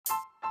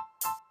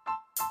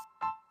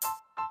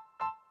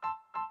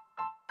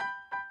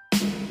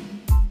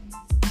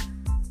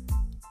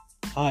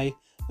Hi,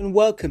 and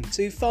welcome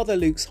to Father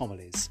Luke's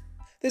Homilies.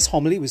 This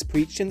homily was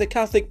preached in the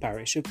Catholic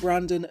parish of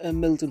Brandon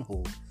and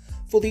Mildenhall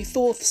for the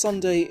 4th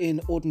Sunday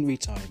in Ordinary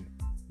Time,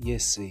 Year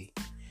C.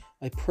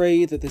 I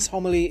pray that this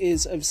homily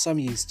is of some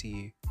use to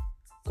you.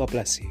 God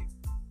bless you.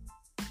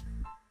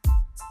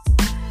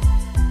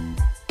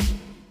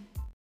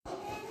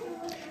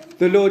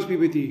 The Lord be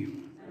with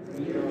you.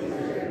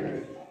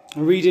 A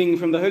reading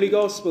from the Holy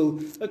Gospel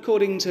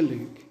according to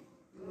Luke.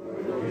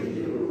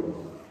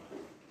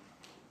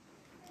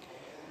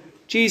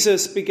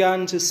 Jesus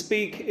began to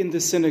speak in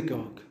the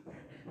synagogue.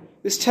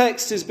 This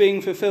text is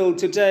being fulfilled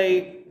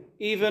today,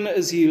 even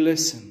as you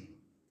listen.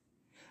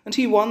 And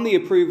he won the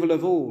approval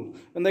of all,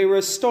 and they were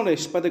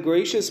astonished by the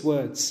gracious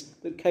words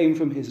that came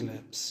from his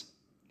lips.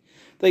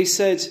 They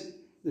said,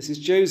 "This is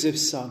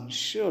Joseph's son,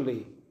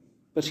 surely."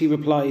 But he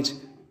replied,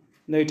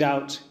 "No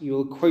doubt you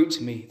will quote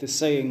me the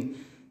saying,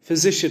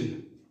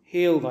 'Physician,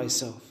 heal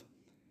thyself,'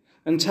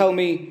 and tell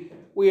me,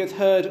 'We have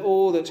heard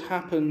all that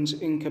happened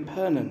in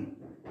Capernaum.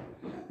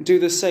 Do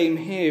the same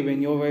here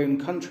in your own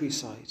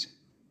countryside.'"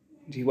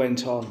 And he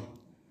went on,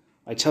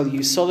 "I tell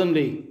you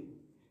solemnly,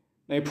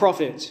 no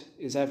prophet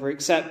is ever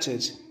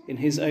accepted in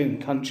his own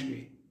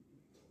country."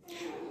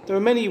 There are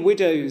many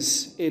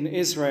widows in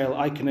Israel,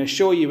 I can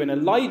assure you, in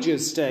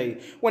Elijah's day,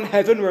 when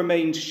heaven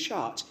remained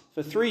shut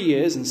for 3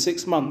 years and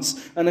 6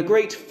 months, and a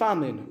great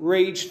famine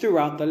raged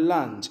throughout the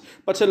land.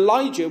 But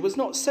Elijah was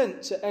not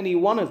sent to any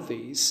one of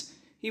these.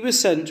 He was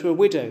sent to a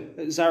widow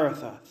at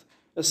Zarephath,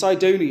 a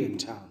Sidonian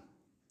town.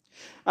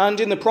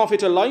 And in the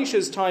prophet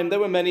Elisha's time, there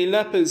were many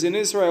lepers in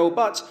Israel,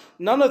 but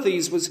none of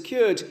these was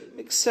cured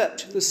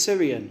except the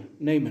Syrian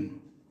Naaman.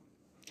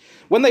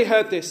 When they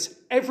heard this,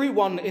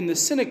 everyone in the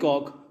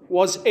synagogue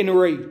was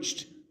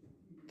enraged.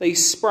 They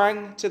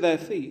sprang to their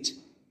feet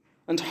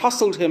and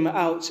hustled him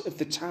out of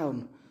the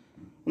town.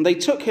 And they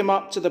took him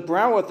up to the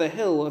brow of the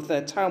hill of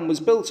their town was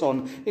built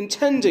on,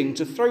 intending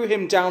to throw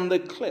him down the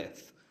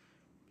cliff.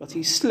 But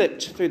he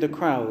slipped through the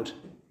crowd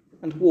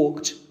and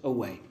walked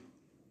away.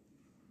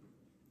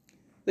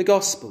 The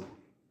Gospel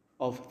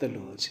of the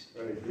Lord.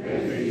 Praise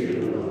to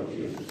you, Lord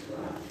Jesus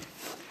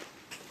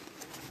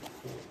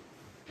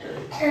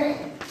Christ.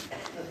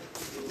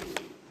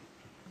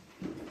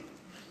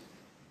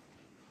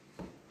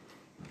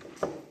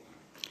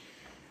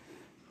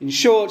 In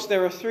short,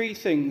 there are 3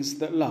 things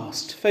that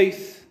last: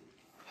 faith,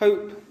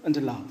 hope,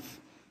 and love.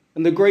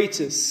 And the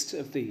greatest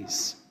of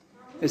these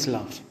is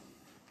love.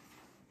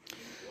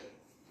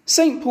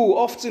 St. Paul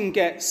often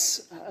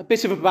gets a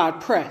bit of a bad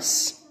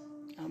press.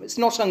 It's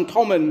not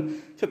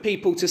uncommon for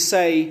people to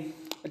say,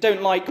 "I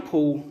don't like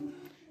Paul.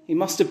 He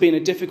must have been a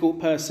difficult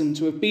person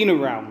to have been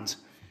around.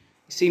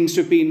 He seems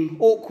to have been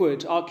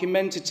awkward,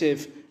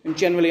 argumentative, and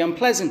generally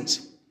unpleasant."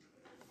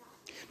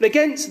 But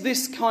against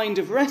this kind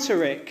of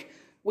rhetoric,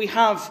 we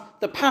have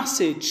the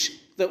passage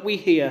that we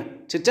hear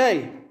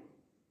today.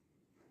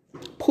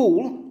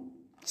 Paul,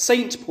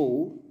 St.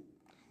 Paul,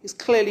 is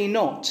clearly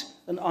not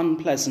an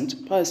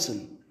unpleasant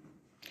person.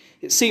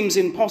 It seems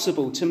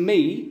impossible, to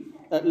me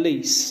at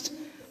least,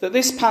 that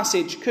this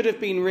passage could have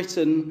been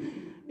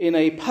written in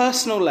a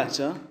personal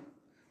letter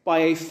by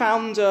a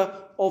founder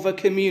of a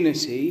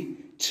community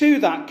to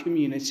that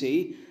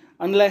community,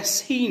 unless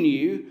he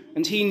knew,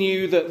 and he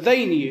knew that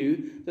they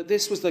knew, that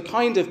this was the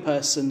kind of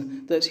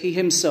person that he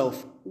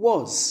himself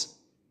was.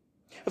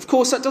 Of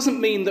course, that doesn't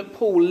mean that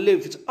Paul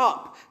lived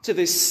up to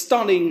this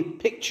stunning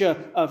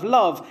picture of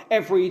love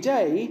every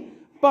day,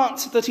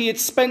 but that he had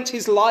spent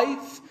his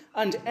life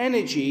and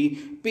energy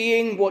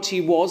being what he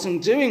was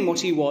and doing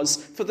what he was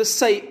for the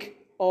sake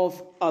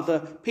of other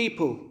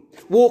people,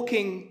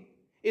 walking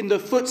in the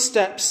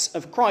footsteps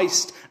of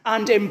Christ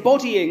and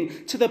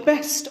embodying to the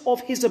best of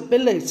his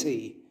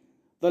ability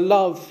the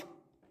love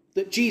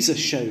that Jesus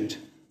showed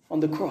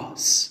on the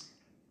cross.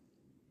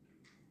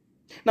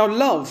 Now,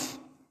 love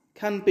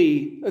can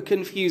be a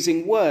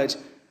confusing word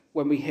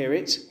when we hear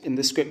it in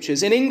the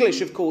scriptures. In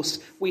English, of course,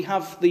 we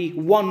have the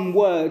one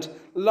word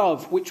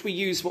love, which we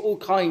use for all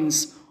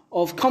kinds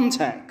of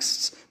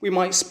contexts. We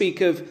might speak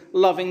of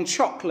loving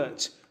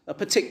chocolate, a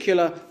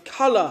particular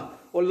colour,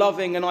 or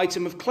loving an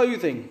item of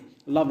clothing,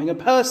 loving a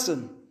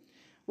person.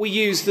 We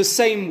use the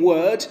same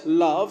word,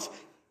 love,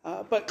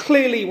 but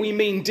clearly we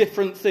mean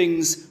different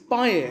things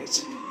by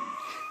it.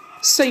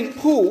 St.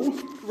 Paul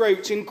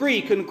wrote in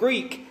Greek, and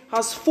Greek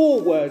has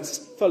 4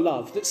 words for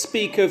love that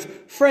speak of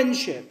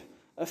friendship,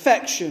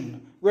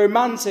 affection,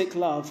 romantic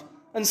love,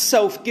 and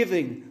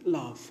self-giving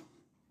love.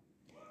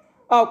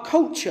 Our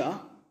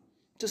culture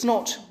does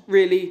not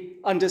really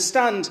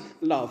understand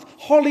love.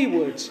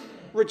 Hollywood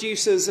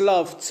reduces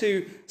love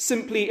to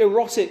simply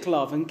erotic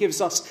love and gives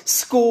us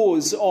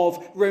scores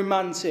of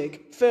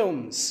romantic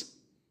films.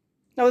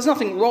 Now, there's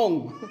nothing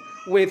wrong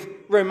with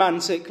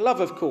romantic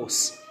love, of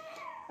course,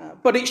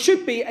 but it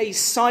should be a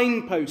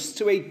signpost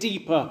to a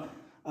deeper,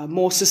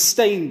 more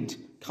sustained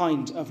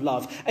kind of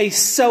love, a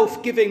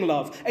self-giving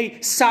love, a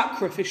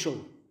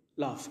sacrificial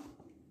love.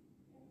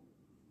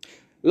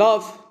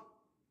 Love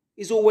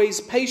is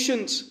always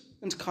patient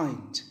and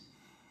kind.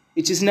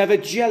 It is never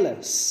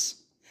jealous.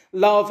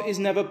 Love is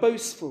never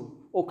boastful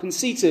or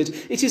conceited.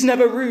 It is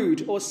never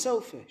rude or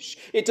selfish.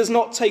 It does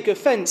not take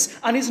offence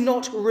and is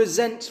not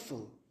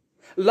resentful.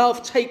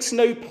 Love takes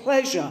no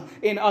pleasure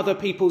in other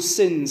people's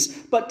sins,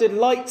 but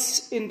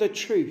delights in the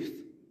truth,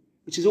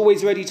 which is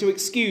always ready to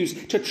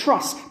excuse, to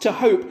trust, to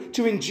hope,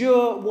 to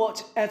endure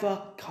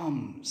whatever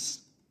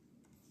comes.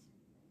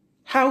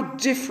 How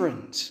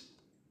different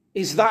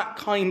is that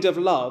kind of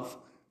love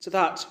to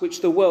that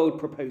which the world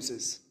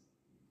proposes?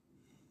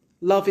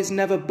 Love is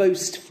never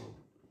boastful.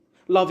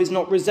 Love is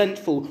not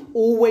resentful,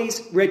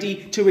 always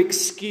ready to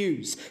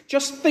excuse.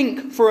 Just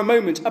think for a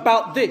moment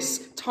about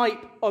this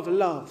type of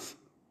love.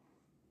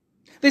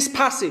 This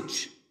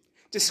passage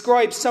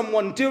describes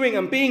someone doing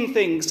and being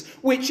things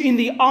which in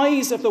the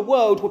eyes of the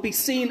world would be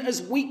seen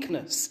as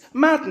weakness,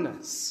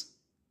 madness.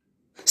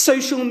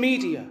 Social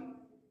media,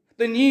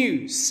 the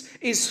news,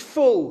 is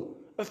full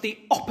of the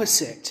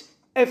opposite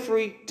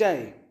every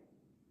day.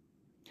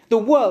 The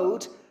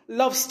world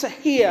loves to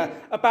hear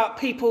about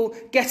people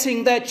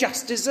getting their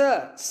just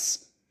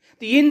desserts.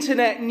 The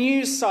internet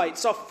news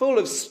sites are full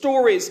of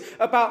stories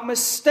about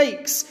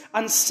mistakes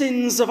and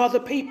sins of other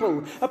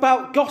people,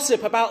 about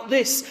gossip about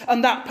this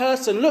and that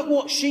person. Look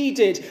what she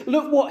did.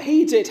 Look what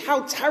he did.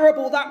 How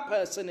terrible that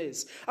person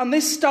is. And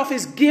this stuff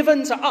is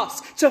given to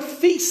us to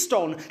feast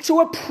on,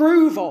 to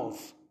approve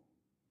of,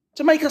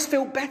 to make us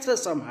feel better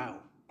somehow.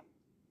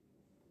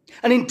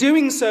 And in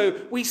doing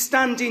so, we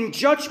stand in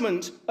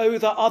judgment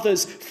over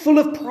others, full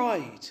of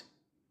pride,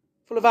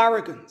 full of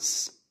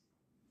arrogance.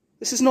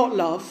 This is not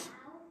love.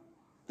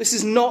 This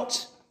is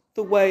not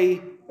the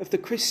way of the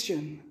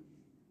Christian.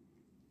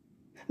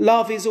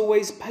 Love is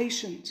always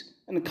patient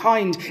and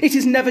kind. It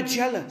is never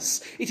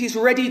jealous. It is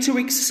ready to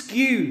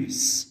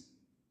excuse,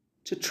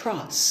 to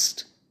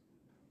trust,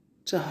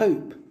 to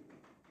hope.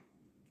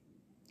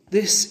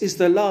 This is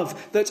the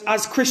love that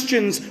as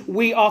Christians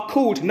we are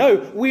called,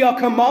 no, we are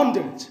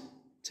commanded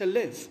to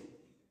live.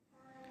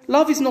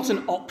 Love is not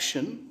an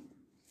option,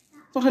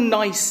 not a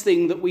nice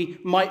thing that we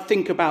might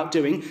think about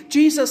doing.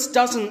 Jesus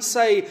doesn't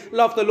say,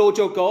 love the Lord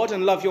your God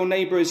and love your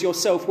neighbour as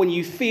yourself when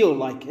you feel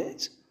like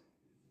it.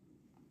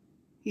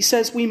 He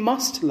says we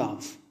must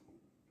love,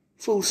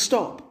 full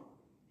stop.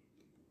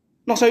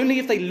 Not only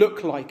if they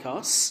look like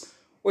us,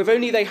 or if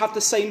only they have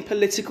the same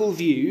political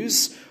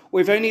views, or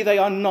if only they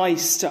are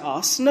nice to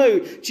us. No,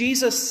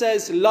 Jesus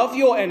says, love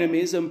your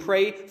enemies and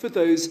pray for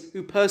those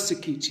who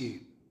persecute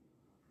you.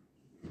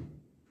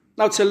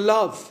 Now, to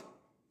love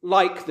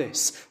like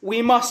this,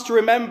 we must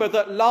remember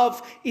that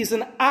love is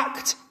an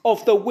act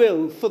of the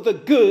will for the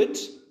good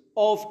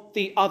of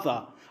the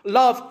other.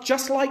 Love,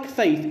 just like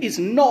faith, is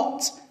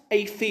not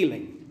a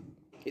feeling.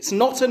 It's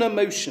not an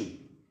emotion.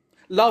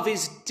 Love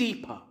is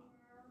deeper.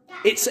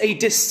 It's a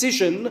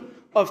decision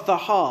of the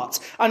heart.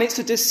 And it's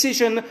a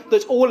decision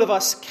that all of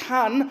us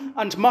can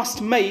and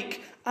must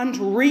make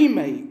and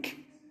remake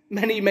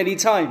many, many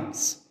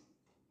times.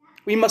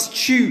 We must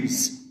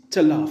choose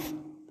to love.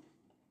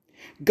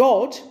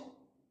 God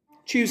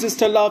chooses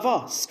to love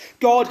us.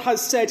 God has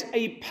said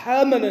a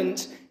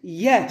permanent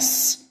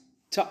yes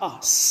to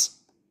us.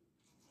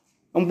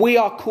 And we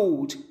are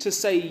called to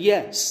say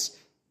yes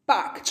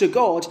back to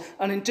God,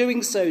 and in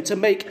doing so to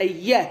make a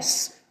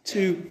yes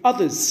to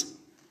others.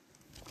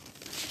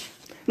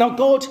 Now,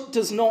 God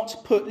does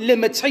not put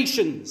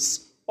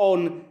limitations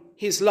on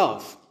his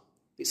love.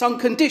 It's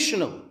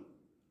unconditional.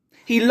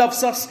 He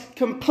loves us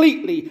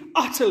completely,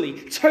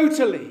 utterly,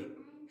 totally.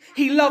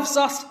 He loves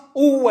us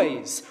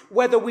always,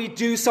 whether we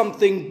do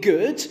something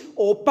good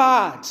or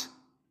bad.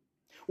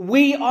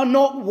 We are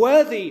not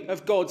worthy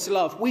of God's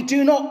love. We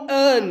do not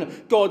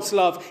earn God's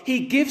love.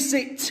 He gives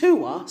it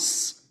to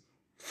us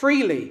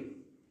freely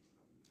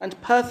and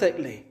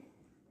perfectly.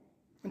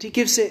 And he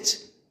gives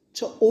it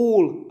to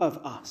all of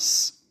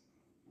us.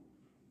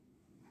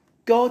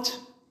 God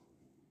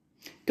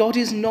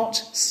is not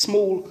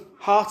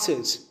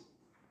small-hearted.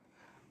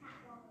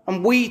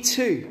 And we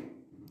too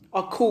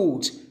are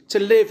called to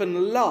live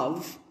and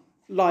love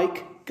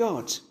like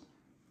God.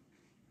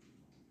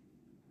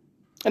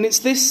 And it's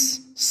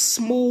this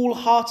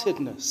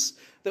small-heartedness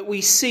that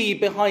we see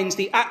behind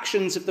the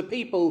actions of the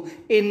people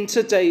in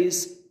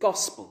today's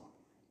gospel.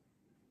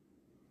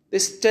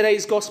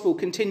 Today's gospel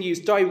continues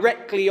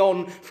directly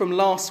on from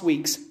last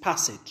week's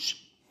passage.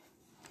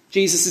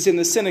 Jesus is in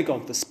the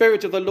synagogue. The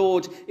Spirit of the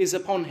Lord is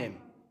upon him.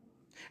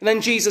 And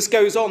then Jesus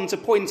goes on to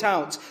point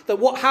out that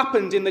what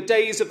happened in the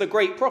days of the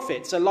great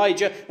prophets,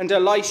 Elijah and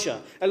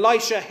Elisha.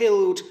 Elisha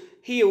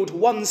healed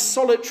one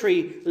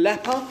solitary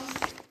leper,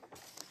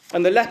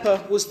 and the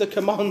leper was the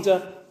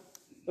commander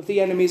of the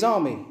enemy's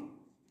army.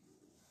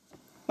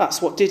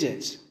 That's what did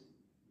it.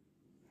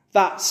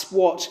 That's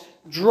what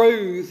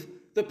drove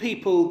the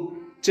people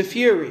to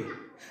fury.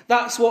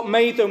 That's what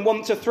made them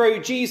want to throw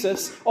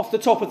Jesus off the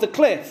top of the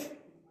cliff.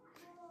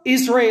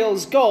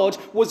 Israel's God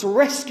was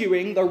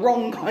rescuing the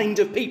wrong kind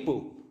of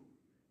people.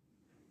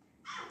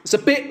 It's a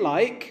bit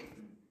like,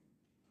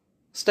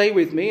 stay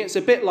with me, it's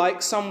a bit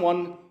like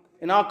someone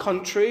in our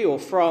country or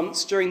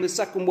France during the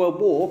Second World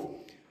War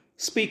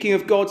speaking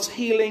of God's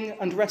healing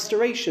and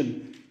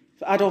restoration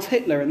for Adolf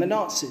Hitler and the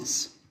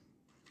Nazis.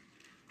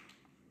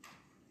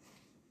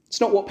 It's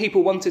not what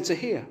people wanted to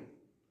hear.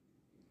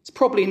 It's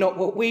probably not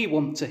what we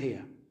want to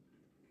hear.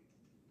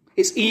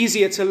 It's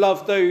easier to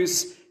love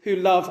those who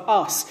love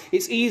us.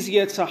 It's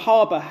easier to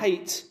harbour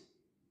hate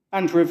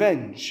and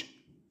revenge.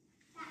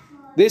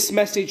 This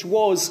message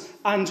was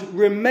and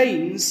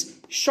remains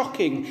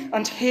shocking.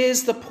 And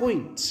here's the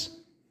point.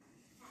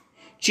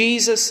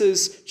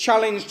 Jesus'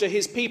 challenge to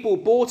his people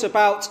brought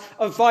about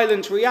a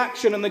violent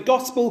reaction, and the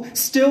gospel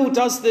still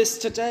does this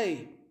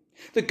today.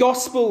 The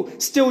gospel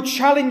still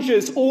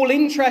challenges all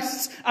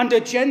interests and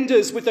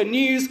agendas with the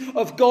news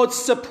of God's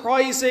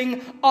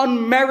surprising,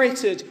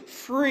 unmerited,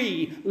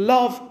 free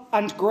love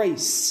and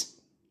grace.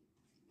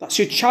 That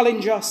should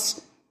challenge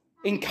us,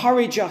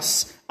 encourage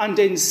us, and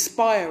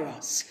inspire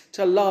us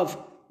to love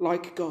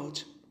like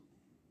God.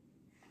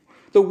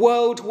 The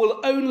world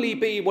will only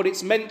be what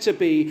it's meant to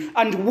be,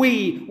 and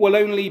we will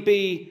only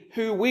be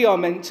who we are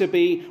meant to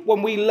be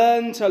when we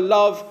learn to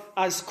love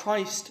as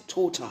Christ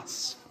taught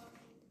us.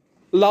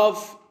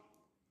 Love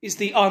is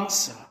the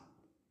answer.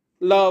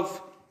 Love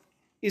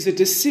is a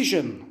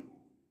decision.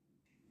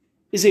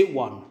 Is it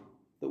one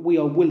that we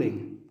are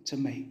willing to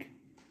make?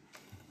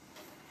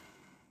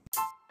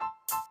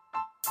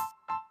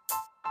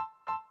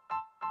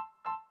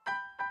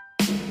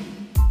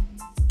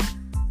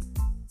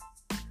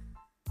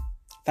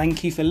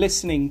 Thank you for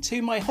listening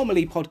to my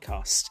homily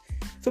podcast.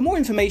 For more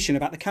information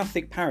about the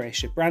Catholic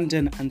parish of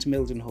Brandon and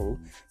Mildenhall,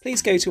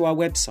 please go to our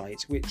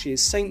website, which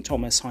is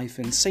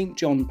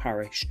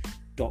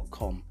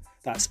stthomas-stjohnparish.com.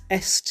 That's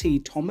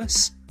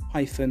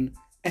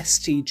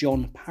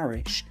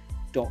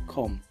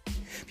stthomas-stjohnparish.com.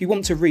 If you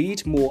want to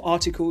read more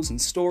articles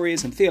and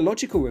stories and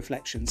theological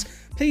reflections,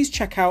 please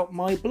check out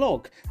my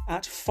blog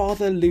at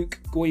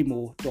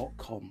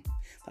fatherlukegoymore.com.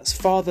 That's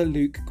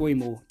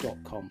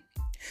fatherlukegoymore.com.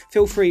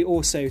 Feel free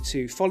also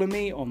to follow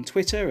me on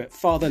Twitter at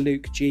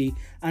FatherLukeG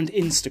and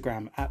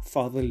Instagram at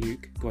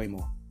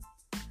FatherLukeGoymore.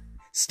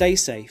 Stay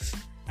safe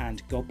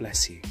and God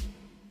bless you.